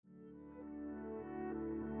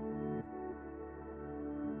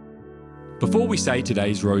Before we say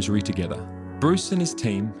today's rosary together, Bruce and his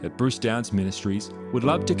team at Bruce Downs Ministries would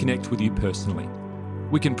love to connect with you personally.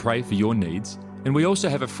 We can pray for your needs, and we also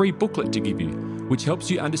have a free booklet to give you, which helps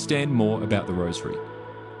you understand more about the rosary.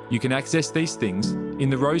 You can access these things in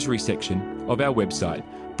the rosary section of our website,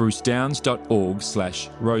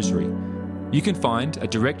 brucedowns.org/rosary. You can find a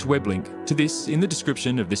direct web link to this in the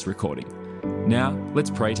description of this recording. Now, let's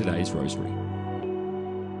pray today's rosary.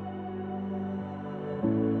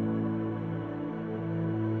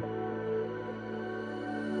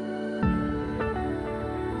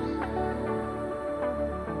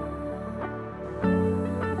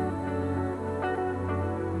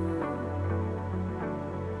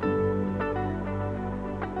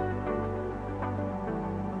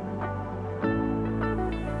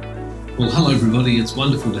 Well, hello everybody, it's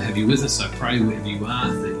wonderful to have you with us. I pray wherever you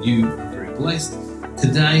are that you are very blessed.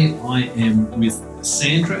 Today I am with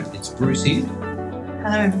Sandra, it's Bruce here.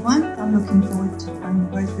 Hello everyone, I'm looking forward to praying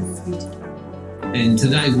the rosary with you today. And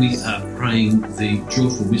today we are praying the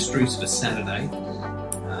Joyful Mysteries for Saturday,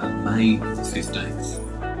 May the 15th.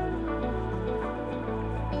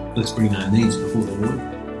 Let's bring our needs before the Lord,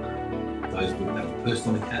 those we don't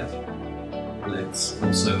personally have. Let's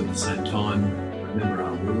also at the same time remember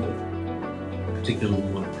our world. Particularly, we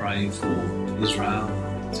want to pray for Israel,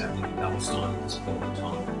 what's happening in Palestine at this point in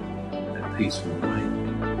time, that peace will reign.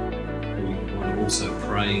 We want to also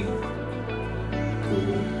pray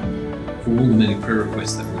for all the many prayer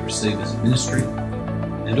requests that we receive as a ministry,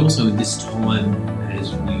 and also in this time,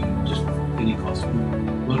 as we just before Pentecost, we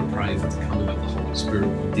want to pray for the coming of the Holy Spirit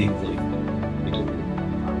more deeply into our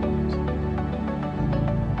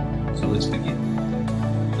lives. So let's begin.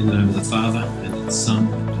 In the name of the Father, and of the Son,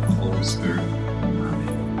 and of the Holy Spirit.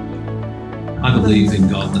 I believe in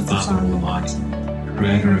God the Father Almighty,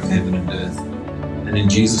 creator of heaven and earth, and in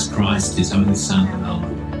Jesus Christ, his only Son, our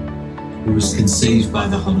Lord, who was conceived by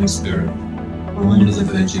the Holy Spirit, born of the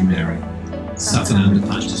Virgin Mary, suffered under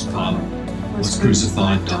Pontius Pilate, was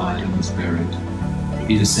crucified, died, and was buried.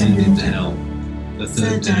 He descended into hell. The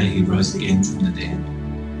third day he rose again from the dead.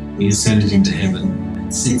 He ascended into heaven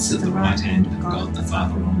and sits at the right hand of God the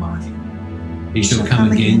Father Almighty. He shall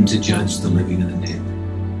come again to judge the living and the dead.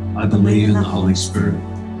 I believe in the Holy Spirit,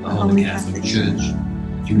 the Holy Catholic Church,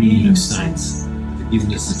 communion of saints,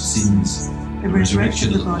 forgiveness of sins, the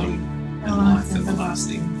resurrection of the body, and life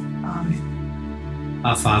everlasting. Amen.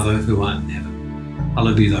 Our Father, who art in heaven,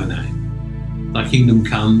 hallowed be thy name. Thy kingdom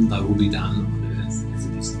come, thy will be done on earth as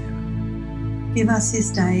it is in heaven. Give us this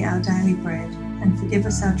day our daily bread, and forgive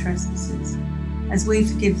us our trespasses, as we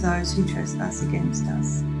forgive those who trespass against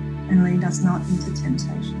us. And lead us not into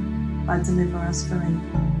temptation, but deliver us from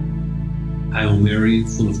evil. Hail Mary,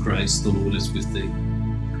 full of grace, the Lord is with thee.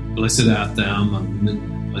 Blessed art thou among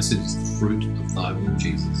women, blessed is the fruit of thy womb,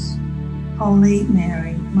 Jesus. Holy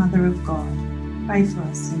Mary, Mother of God, pray for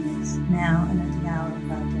us sinners, now and at the hour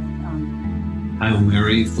of our death. Amen. Hail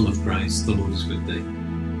Mary, full of grace, the Lord is with thee.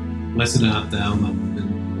 Blessed art thou among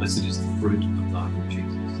women, blessed is the fruit of thy womb,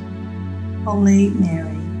 Jesus. Holy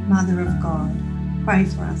Mary, Mother of God, pray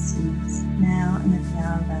for us sinners, now and at the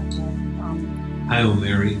hour of our death. Amen. Hail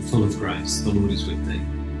Mary, full of grace, the Lord is with thee.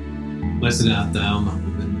 Blessed art thou among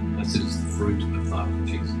women, blessed is the fruit of thy womb,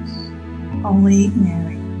 Jesus. Holy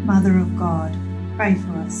Mary, Mother of God, pray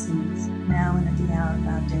for us sinners, now and at the hour of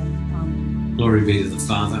our death. Amen. Glory be to the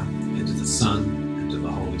Father, and to the Son, and to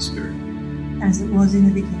the Holy Spirit. As it was in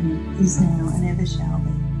the beginning, is now, and ever shall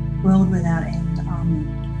be, world without end.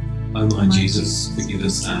 Amen. O my Jesus, forgive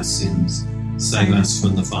us our sins, save us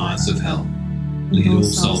from the fires of hell. Lead all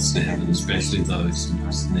souls to heaven, especially those in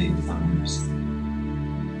most need of thy mercy.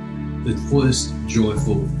 The first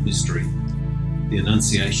joyful mystery, the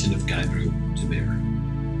Annunciation of Gabriel to Mary.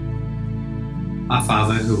 Our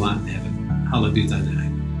Father, who art in heaven, hallowed be thy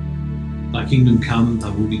name. Thy kingdom come, thy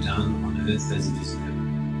will be done on earth as it is in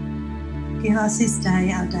heaven. Give us this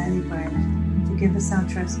day our daily bread, and forgive us our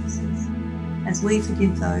trespasses, as we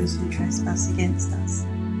forgive those who trespass against us.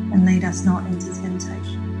 And lead us not into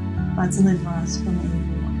temptation, but deliver us from evil.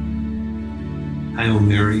 Hail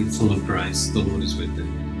Mary, full of grace, the Lord is with thee.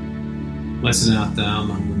 Blessed art thou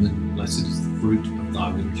among women, blessed is the fruit of thy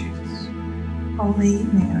womb, Jesus. Holy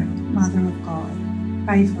Mary, Mother of God,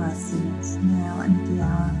 pray for us sinners, now and at the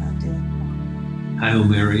hour of our death. Amen. Hail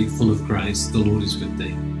Mary, full of grace, the Lord is with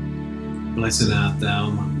thee. Blessed art thou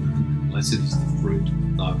among women, blessed is the fruit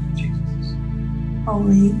of thy womb, Jesus.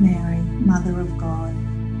 Holy Mary, Mother of God,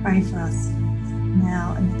 pray for us sinners,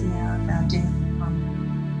 now and at the hour of our death.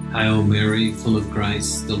 Amen. Hail Mary, full of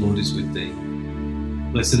grace, the Lord is with thee.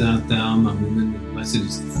 Blessed art thou among women, and blessed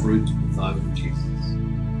is the fruit of thy womb, Jesus.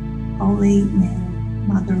 Holy Mary,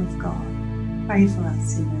 Mother of God, pray for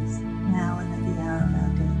us sinners, now and at the hour of our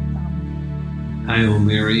death. Amen. Hail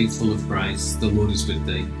Mary, full of grace, the Lord is with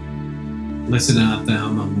thee. Blessed art thou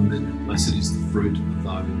among women, and blessed is the fruit of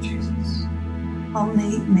thy womb, Jesus.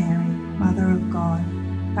 Holy Mary, Mother of God,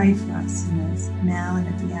 pray for us sinners, now and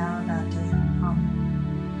at the hour of our death.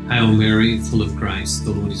 Amen. Hail Mary, full of grace,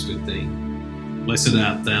 the Lord is with thee. Blessed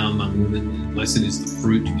art thou among women, and blessed is the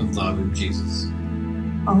fruit of thy womb, Jesus.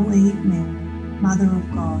 Holy Mary, Mother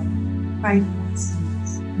of God, pray for us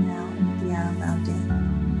sinners, now and at the hour of our death.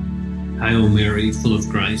 Amen. Hail Mary, full of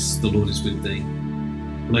grace, the Lord is with thee.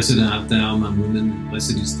 Blessed art thou among women, and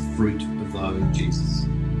blessed is the fruit of thy womb, Jesus.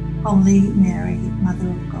 Holy Mary, Mother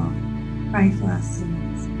of God, pray for us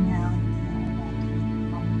sinners, now and at the hour of our death.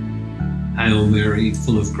 Amen. Hail Mary,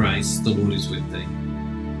 full of grace, the Lord is with thee.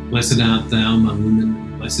 Blessed art thou among women,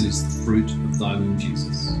 and blessed is the fruit of thy womb,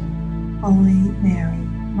 Jesus. Holy Mary,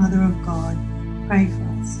 Mother of God, pray for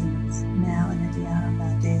us sinners, now and at the hour of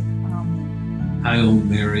our death. Amen. Hail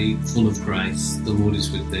Mary, full of grace, the Lord is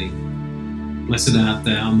with thee. Blessed art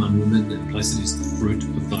thou among women, and blessed is the fruit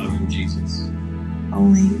of thy womb, Jesus.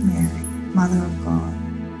 Holy Mary, Mother of God,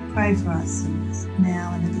 pray for us sinners,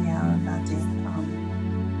 now and at the hour of our death.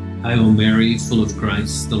 Amen. Hail Mary, full of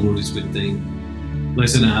grace, the Lord is with thee.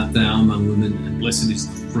 Blessed art thou among women, and blessed is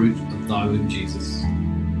the fruit of thy womb, Jesus.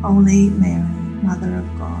 Holy Mary, Mother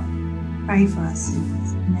of God, pray for us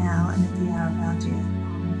sinners, now and at the hour of our death.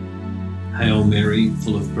 Amen. Hail Mary,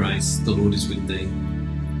 full of grace, the Lord is with thee.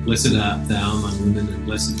 Blessed art thou among women, and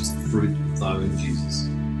blessed is the fruit of thy womb, Jesus.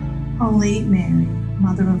 Holy Mary,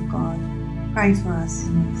 Mother of God, pray for us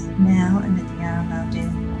sinners, now and at the hour of our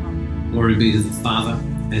death. Amen. Glory be to the Father,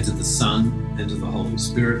 and to the Son, and to the Holy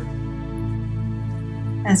Spirit.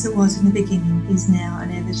 As it was in the beginning, is now,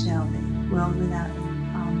 and ever shall be, world without end.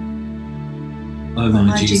 Amen. O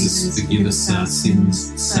my Jesus, forgive us our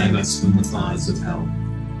sins, save us from the fires of hell.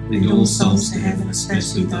 Lead all souls to heaven,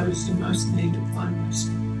 especially those in most need of thy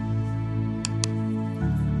mercy.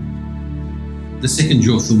 The second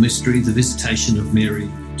joyful mystery, the visitation of Mary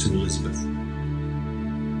to Elizabeth.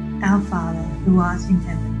 Our Father, who art in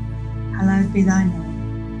heaven, hallowed be thy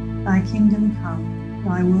name. Thy kingdom come,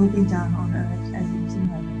 thy will be done on earth as it is in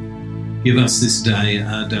heaven. Give us this day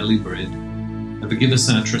our daily bread, and forgive us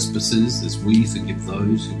our trespasses as we forgive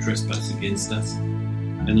those who trespass against us.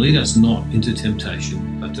 And lead us not into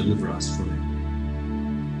temptation, but deliver us from evil.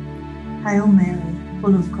 Hail Mary,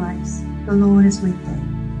 full of grace, the Lord is with thee.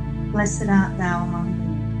 Blessed art thou among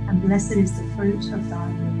women, and blessed is the fruit of thy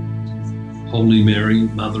womb, Jesus. Holy Mary,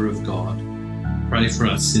 Mother of God, pray for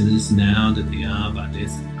us sinners now and at the hour of our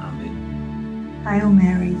death. Amen. Hail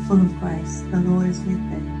Mary, full of grace, the Lord is with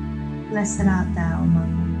thee. Blessed art thou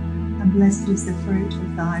among women, and blessed is the fruit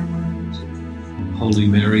of thy womb, Jesus. Holy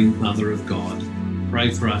Mary, Mother of God,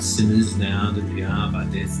 pray for us sinners now and at the hour of our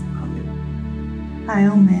death. Amen.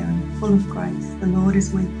 Hail Mary, full of grace, the Lord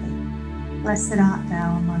is with thee. Blessed art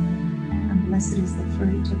thou among women, and blessed is the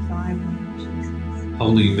fruit of thy womb, Jesus.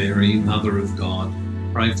 Holy Mary, Mother of God,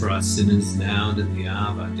 pray for us sinners now and at the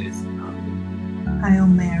hour of our death. Amen. Hail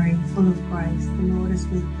Mary, full of grace, the Lord is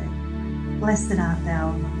with thee. Blessed art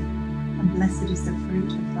thou among women, and blessed is the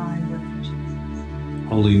fruit of thy womb, Jesus.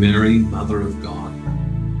 Holy Mary, Mother of God,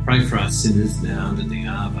 pray for us sinners now and at the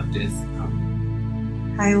hour of our death.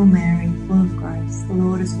 Amen. Hail Mary, full of grace, the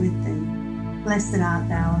Lord is with thee. Blessed art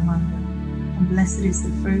thou among women, and blessed is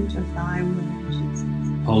the fruit of thy womb, Jesus.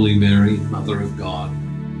 Holy Mary, Mother of God,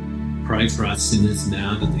 pray for us sinners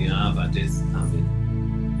now and at the hour of our death.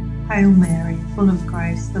 Amen. Hail Mary, full of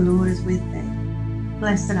grace, the Lord is with thee.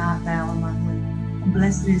 Blessed art thou among women, and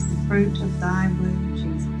blessed is the fruit of thy womb,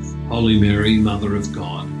 Jesus. Holy Mary, Mother of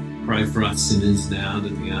God, pray for us sinners now and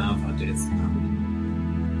at the hour of our death.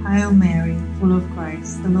 Amen. Hail Mary, full of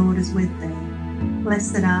grace, the Lord is with thee.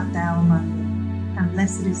 Blessed art thou among women, and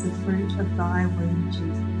blessed is the fruit of thy womb,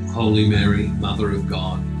 Jesus. Holy Mary, Mother of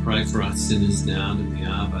God, pray for us sinners now and at the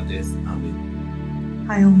hour of our death. Amen.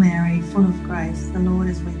 Hail Mary, full of grace, the Lord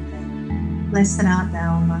is with thee. Blessed art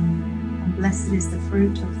thou among women, and blessed is the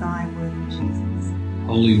fruit of thy womb, Jesus.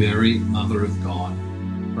 Holy Mary, Mother of God,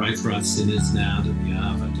 pray for us sinners now and at the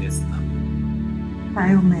hour of our death. Amen.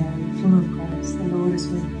 Hail Mary, full of grace, the Lord is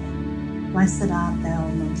with thee. Blessed art thou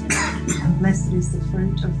among women, and blessed is the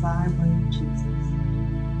fruit of thy womb,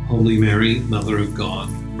 Jesus. Holy Mary, Mother of God,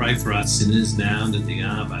 pray for us sinners now and at the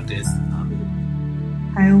hour of our death.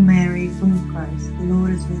 Amen. Hail Mary, full of grace, the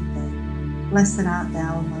Lord is with thee. Blessed art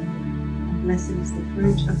thou among women, and blessed is the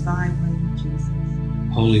fruit of thy womb,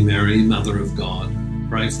 Jesus. Holy Mary, Mother of God,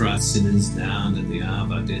 pray for us sinners now and at the hour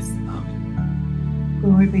of our death. Amen.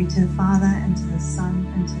 Glory be to the Father, and to the Son,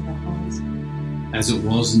 and to the Holy Spirit. as it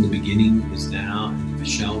was in the beginning, is now, and ever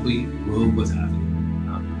shall be, world without end.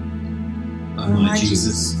 Amen. O my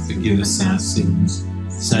Jesus, forgive us our sins,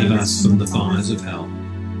 save us from the fires of hell.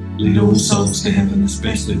 Lead all souls to heaven,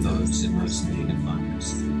 especially those in most need of thy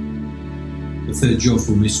mercy. The third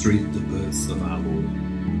joyful mystery, the birth of our Lord.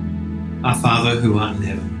 Our Father, who art in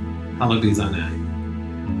heaven, hallowed be thy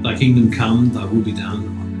name. Thy kingdom come, thy will be done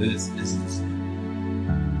on earth as it is in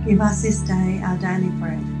heaven. Give us this day our daily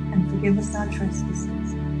bread, and forgive us our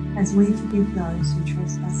trespasses, as we forgive those who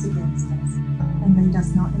trespass against us. And lead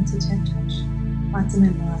us not into temptation, but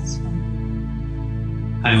deliver us from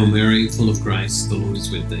evil. Hail Mary, full of grace, the Lord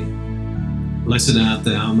is with thee. Blessed art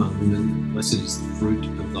thou among women, blessed is the fruit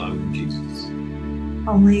of thy womb, Jesus.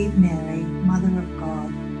 Holy Mary, Mother of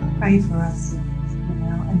God, pray for us sinners,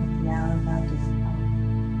 now and at the hour of our death.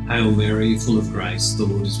 Amen. Hail Mary, full of grace, the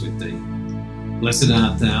Lord is with thee. Blessed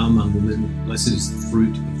art thou among women, blessed is the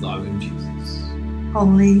fruit of thy womb, Jesus.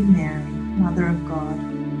 Holy Mary, Mother of God,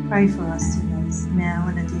 pray for us sinners, now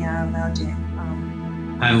and at the hour of our death.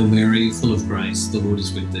 Amen. Hail Mary, full of grace, the Lord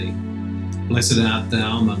is with thee. Blessed art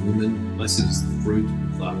thou among women, blessed is the fruit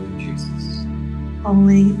of thy womb, Jesus.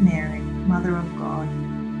 Holy Mary, Mother of God,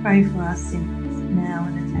 pray for us sinners, now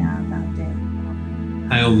and at the hour of our death. Amen.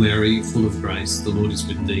 Hail Mary, full of grace, the Lord is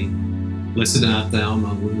with thee. Blessed art thou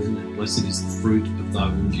among women, and blessed is the fruit of thy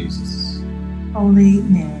womb, Jesus. Holy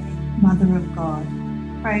Mary, Mother of God,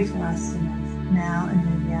 pray for us sinners, now and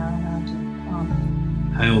at the hour of our death.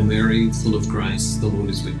 Amen. Hail Mary, full of grace, the Lord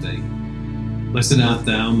is with thee. Blessed art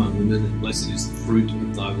thou among women, and blessed is the fruit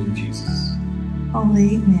of thy womb, Jesus.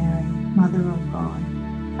 Holy Mary, Mother of God,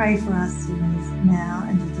 pray for us sinners, now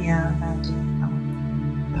and at the hour of our death.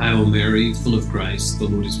 Amen. Hail Mary, full of grace, the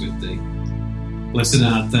Lord is with thee. Blessed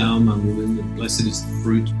art thou among women, and blessed is the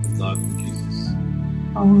fruit of thy womb, Jesus.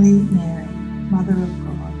 Holy Mary, Mother of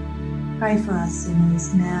God, pray for us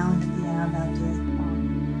sinners, now and at the hour of our death.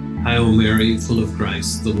 Amen. Hail Mary, full of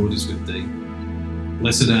grace, the Lord is with thee.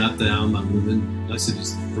 Blessed art thou among women, blessed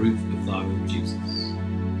is the fruit of thy womb, Jesus.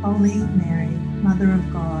 Holy Mary, Mother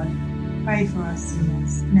of God, pray for us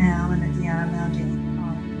sinners, now and at the hour of our death.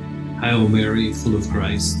 Amen. Hail Mary, full of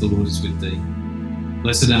grace, the Lord is with thee.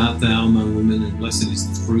 Blessed art thou among women, and blessed is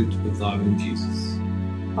the fruit of thy womb, Jesus.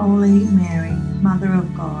 Holy Mary, Mother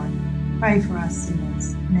of God, pray for us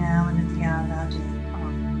sinners, now and at the hour of our death.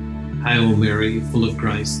 Amen. Hail Mary, full of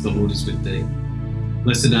grace, the Lord is with thee.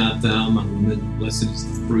 Blessed art thou among women, blessed is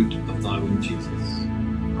the fruit of thy womb, Jesus.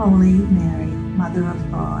 Holy Mary, Mother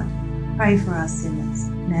of God, pray for us sinners,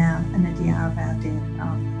 now and at the hour of our death.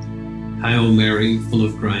 Amen. Hail Mary, full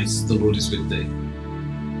of grace, the Lord is with thee.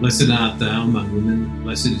 Blessed art thou among women,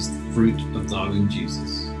 blessed is the fruit of thy womb,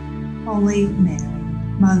 Jesus. Holy Mary,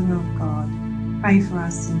 Mother of God, pray for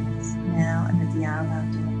us sinners, now and at the hour of our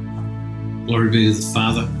death. Amen. Glory be to the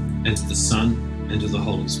Father, and to the Son, and to the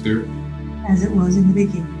Holy Spirit. As it was in the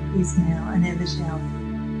beginning, is now, and ever shall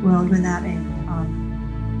be, world without end.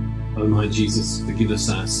 Amen. O my Jesus, forgive us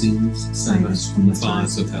our sins, save us from the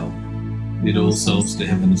fires of hell. Lead all souls to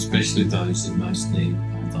heaven, especially those in most need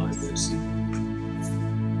of thy mercy.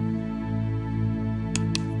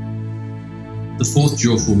 The fourth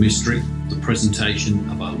joyful mystery, the presentation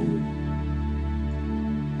of our Lord.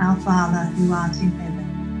 Our Father, who art in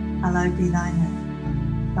heaven, hallowed be thy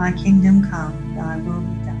name. Thy kingdom come, thy will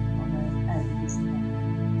be done on earth as it is in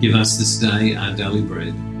heaven. Give us this day our daily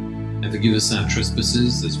bread, and forgive us our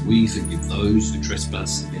trespasses as we forgive those who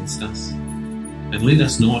trespass against us. And lead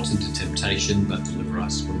us not into temptation, but deliver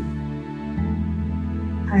us from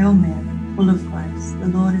evil. Hail Mary, full of grace, the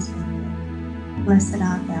Lord is with thee. Blessed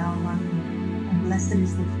art thou among women, and blessed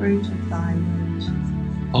is the fruit of thy womb,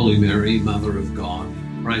 Jesus. Holy Mary, Mother of God,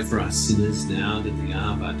 pray for us sinners now and at the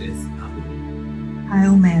hour of our death. Amen.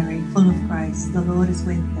 Hail Mary, full of grace, the Lord is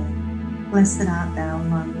with thee. Blessed art thou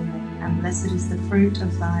among women, and blessed is the fruit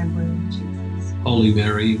of thy womb, Jesus. Holy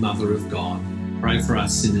Mary, Mother of God, pray for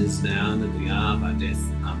us sinners now and at the hour of our death.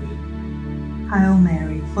 Amen. Hail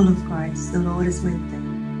Mary, full of grace, the Lord is with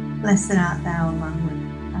thee. Blessed art thou among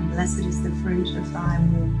women, and blessed is the fruit of thy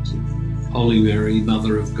womb, Jesus. Holy Mary,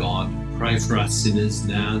 Mother of God, pray for us sinners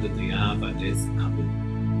now and at the hour of our death.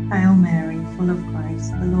 Amen. Hail Mary, full of grace,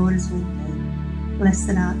 the Lord is with thee.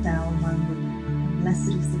 Blessed art thou among women, and blessed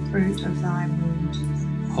is the fruit of thy womb,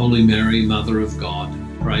 Jesus. Holy Mary, Mother of God,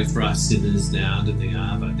 pray for us sinners now and at the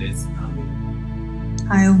hour of our death. Amen.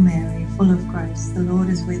 Hail Mary, full of grace, the Lord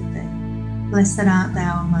is with thee. Blessed art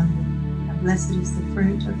thou among women, and blessed is the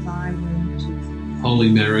fruit of thy womb, Jesus. Holy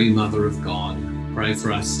Mary, Mother of God, pray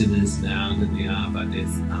for us sinners now and at the hour of our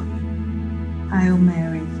death. Amen. Hail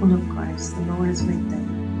Mary, full of grace, the Lord is with thee.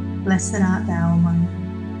 Blessed art thou among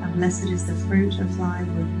women, and and blessed is the fruit of thy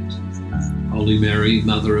womb, Jesus. Holy Mary,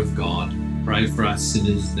 Mother of God, pray for us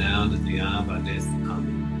sinners now and at the hour of our death.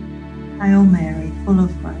 Amen. Hail Mary, full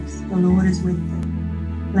of grace, the Lord is with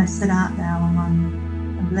thee. Blessed art thou among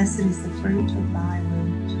women, and blessed is the fruit of thy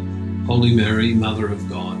womb, Jesus. Holy Mary, Mother of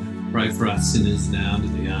God, pray for us sinners now and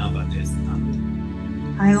at the hour of our death.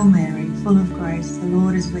 Amen. Hail Mary, full of grace, the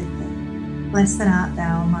Lord is with thee. Blessed art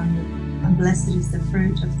thou among women, and blessed is the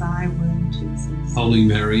fruit of thy womb, Jesus. Holy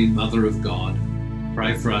Mary, Mother of God,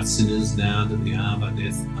 pray for us sinners now and at the hour of our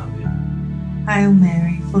death. Amen. Hail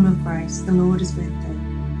Mary, full of grace, the Lord is with thee.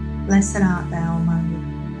 Blessed art thou among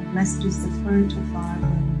women, and blessed is the fruit of thy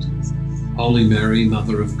womb, Jesus. Holy Mary,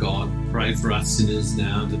 Mother of God, pray for us sinners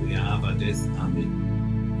now and at the hour of our death.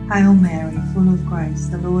 Amen. Hail Mary, full of grace,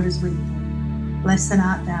 the Lord is with thee. Blessed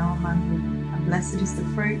art thou among women, and blessed is the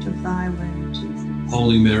fruit of thy womb, Jesus.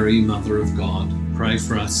 Holy Mary, Mother of God, pray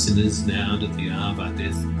for us sinners now and at the hour of our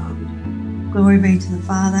death. Amen. Glory be to the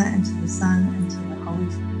Father, and to the Son, and to the Holy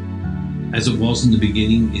Spirit. As it was in the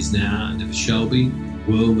beginning, is now, and ever shall be,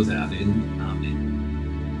 world without end.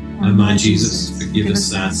 Amen. O my Jesus, forgive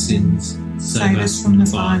us our sins, save us from the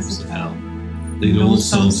fires of hell. Lead all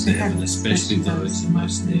souls to heaven, especially those in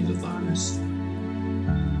most need of thy mercy.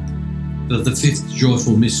 The fifth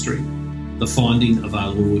joyful mystery, the finding of our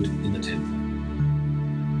Lord in the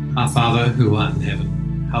temple. Our Father, who art in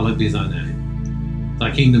heaven, hallowed be thy name.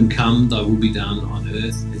 Thy kingdom come, thy will be done on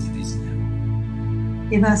earth as it is in heaven.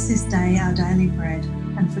 Give us this day our daily bread,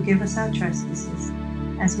 and forgive us our trespasses,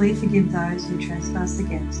 as we forgive those who trespass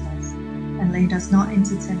against us. And lead us not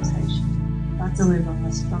into temptation, but deliver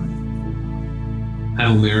us from evil.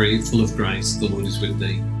 Hail Mary, full of grace, the Lord is with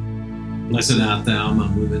thee. Blessed art thou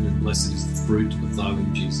among women, and blessed is the fruit of thy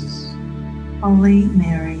womb, Jesus. Holy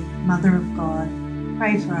Mary, Mother of God,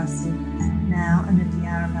 pray for us sinners, now and at the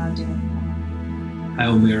hour of our death. Amen.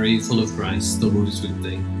 Hail Mary, full of grace, the Lord is with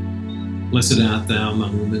thee. Blessed art thou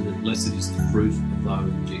among women, and blessed is the fruit of thy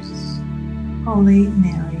womb, Jesus. Holy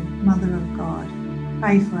Mary, Mother of God,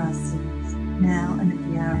 pray for us sinners, now and at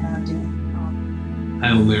the hour of our death. Amen.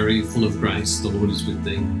 Hail Mary, full of grace, the Lord is with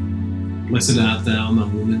thee. Blessed art thou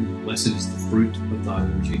among women, and blessed is the fruit of thy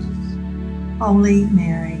womb, Jesus. Holy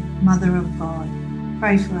Mary, Mother of God,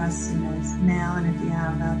 pray for us sinners, now and at the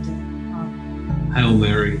hour of our death. Amen. Hail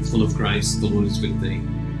Mary, full of grace, the Lord is with thee.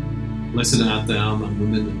 Blessed art thou among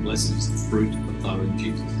women, and blessed is the fruit of thy womb,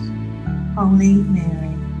 Jesus. Holy Mary,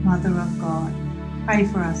 Mother of God, pray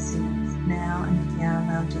for us sinners, now and at the hour of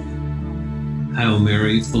our death. Amen. Hail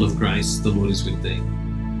Mary, full of grace, the Lord is with thee.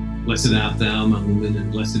 Blessed art thou among women,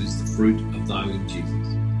 and blessed is the fruit of thy womb,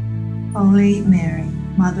 Jesus. Holy Mary,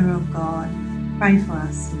 Mother of God, pray for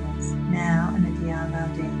us sinners, now and at the hour of our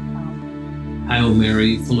death. Amen. Hail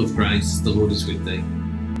Mary, full of grace, the Lord is with thee.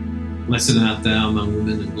 Blessed art thou among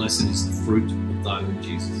women, and blessed is the fruit of thy womb,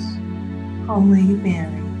 Jesus. Holy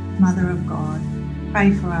Mary, Mother of God,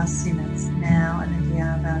 pray for us sinners, now and at the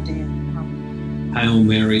hour of our death. Amen. Hail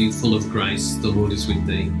Mary, full of grace, the Lord is with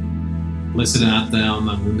thee. Blessed art thou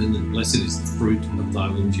among women, and blessed is the fruit of thy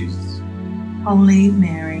womb, Jesus. Holy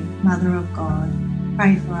Mary, Mother of God,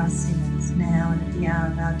 pray for us sinners, now and at the hour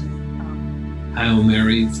of our death. Amen. Hail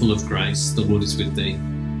Mary, full of grace, the Lord is with thee.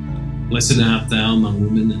 Blessed art thou among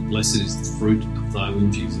women, and blessed is the fruit of thy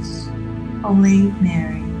womb, Jesus. Holy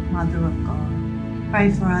Mary, Mother of God,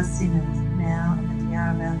 pray for us sinners, now and at the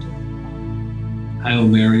hour of our death. Amen. Hail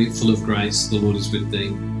Mary, full of grace, the Lord is with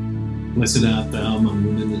thee. Blessed art thou among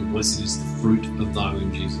women, and blessed is the fruit of thy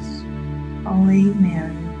womb, Jesus. Holy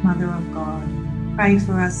Mary, Mother of God, pray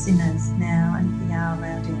for us sinners, now and at the hour of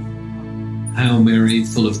our death. Amen. Hail Mary,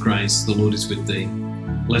 full of grace, the Lord is with thee.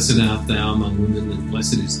 Blessed art thou among women, and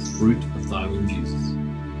blessed is the fruit of thy womb, Jesus.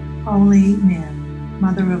 Holy Mary,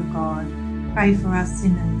 Mother of God, pray for us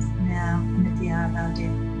sinners, now and at the hour of our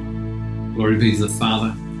death. Glory be to the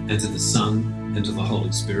Father, and to the Son, and to the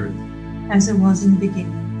Holy Spirit. As it was in the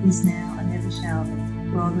beginning, is now, and ever shall be,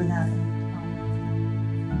 world without end.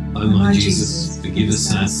 Amen. O my Jesus, forgive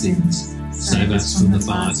us our sins, save us from the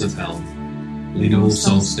fires of hell. Lead all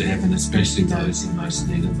souls to heaven, especially those in most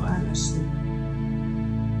need of thy mercy.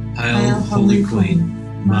 Hail, Holy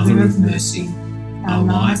Queen, Mother of Mercy, our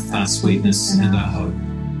life, our sweetness, and our hope.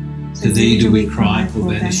 To thee do we cry, poor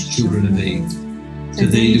banished children of Eve. To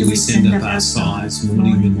thee do we send up our sighs,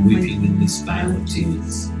 mourning and weeping in this vale of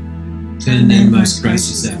tears. Turn then, most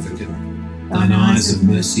gracious Advocate, thine eyes of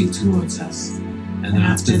mercy towards us, and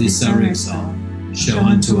after this our exile, show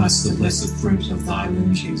unto us the blessed fruit of thy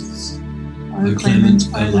womb, Jesus. O clement,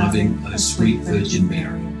 O loving, O sweet Virgin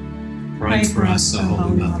Mary, pray for us, O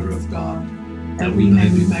Holy Mother of God, that we may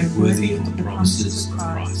be made worthy of the promises of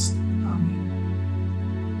Christ.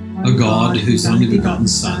 Amen. O God, whose only begotten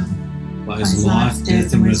Son, by his life,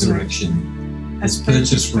 death, and resurrection, has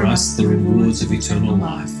purchased for us the rewards of eternal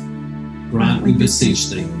life, grant, we beseech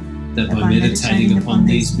thee, that by meditating upon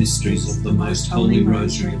these mysteries of the most holy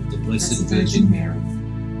rosary of the Blessed Virgin Mary,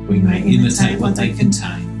 we may imitate what they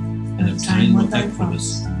contain and obtain what they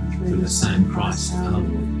promise, through the same Christ our Lord.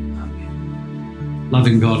 Amen.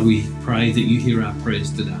 Loving God, we pray that you hear our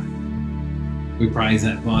prayers today. We pray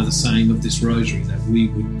that by the saying of this rosary that we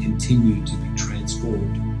would continue to be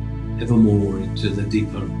transformed evermore into the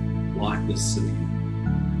deeper likeness of you.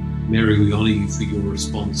 Mary, we honour you for your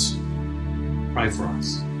response. Pray for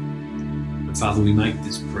us. And Father, we make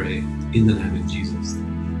this prayer in the name of Jesus,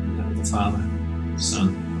 in the name of the Father, the Son,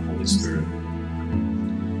 and the Holy Spirit.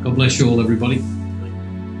 God bless you all, everybody,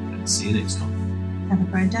 and see you next time. Have a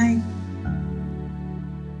great day.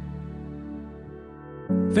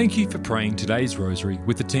 Thank you for praying today's rosary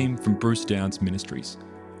with the team from Bruce Downs Ministries.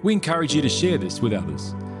 We encourage you to share this with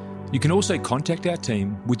others. You can also contact our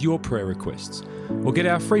team with your prayer requests or get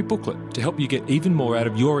our free booklet to help you get even more out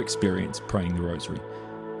of your experience praying the rosary.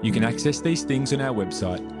 You can access these things on our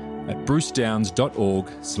website at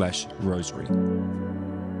brucedowns.org/rosary.